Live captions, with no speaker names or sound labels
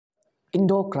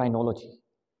Endocrinology,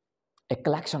 a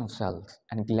collection of cells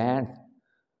and glands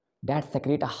that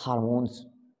secrete hormones.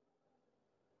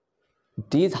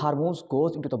 These hormones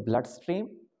goes into the bloodstream,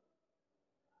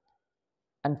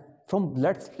 and from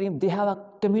bloodstream they have a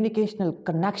communicational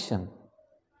connection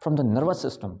from the nervous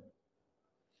system.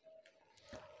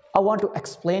 I want to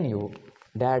explain you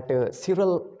that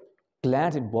several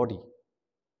glands in body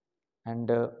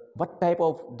and what type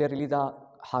of they release the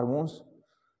hormones.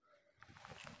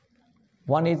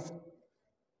 One is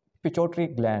pituitary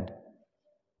gland.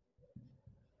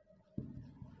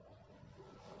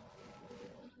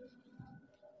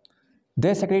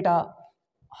 They secrete a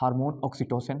hormone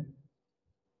oxytocin.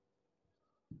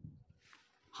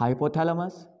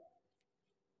 Hypothalamus,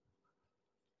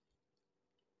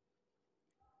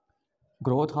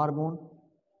 growth hormone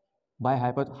by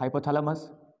hypothalamus.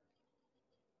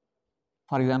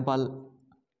 For example,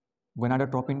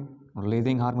 gonadotropin,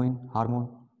 releasing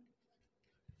hormone.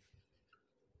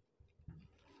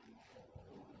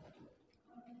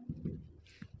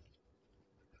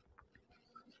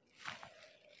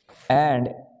 And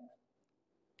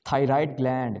thyroid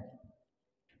gland.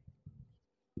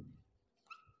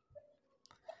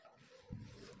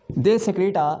 They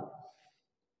secrete a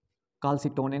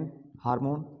calcitonin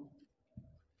hormone.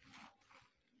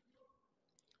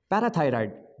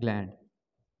 Parathyroid gland.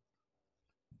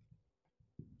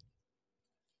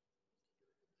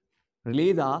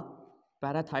 Release a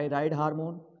parathyroid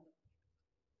hormone.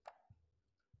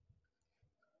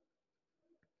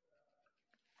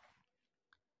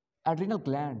 Adrenal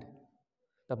gland,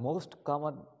 the most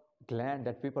common gland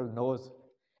that people knows,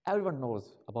 everyone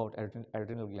knows about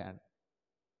adrenal gland,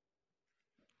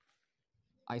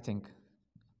 I think.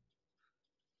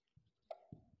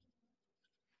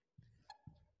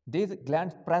 These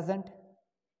glands present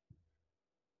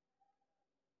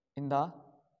in the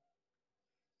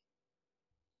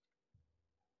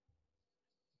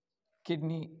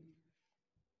kidney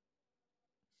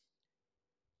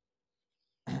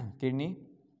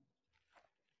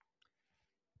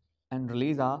and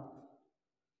release a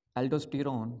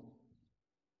aldosterone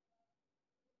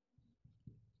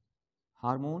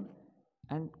hormone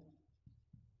and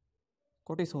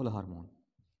cortisol hormone.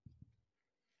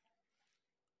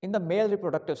 In the male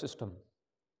reproductive system,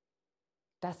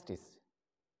 testis,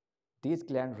 these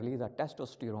glands release a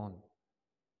testosterone.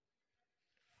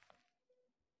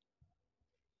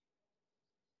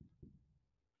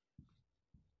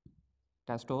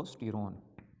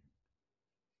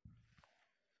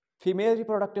 Female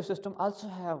reproductive system also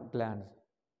have glands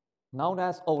known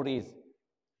as ovaries.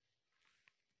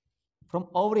 From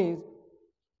ovaries,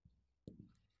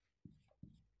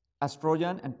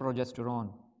 estrogen and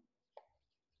progesterone.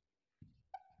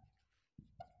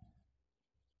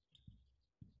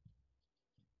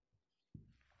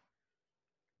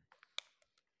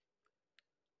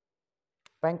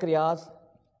 Pancreas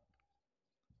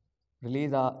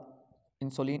release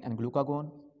insulin and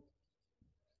glucagon.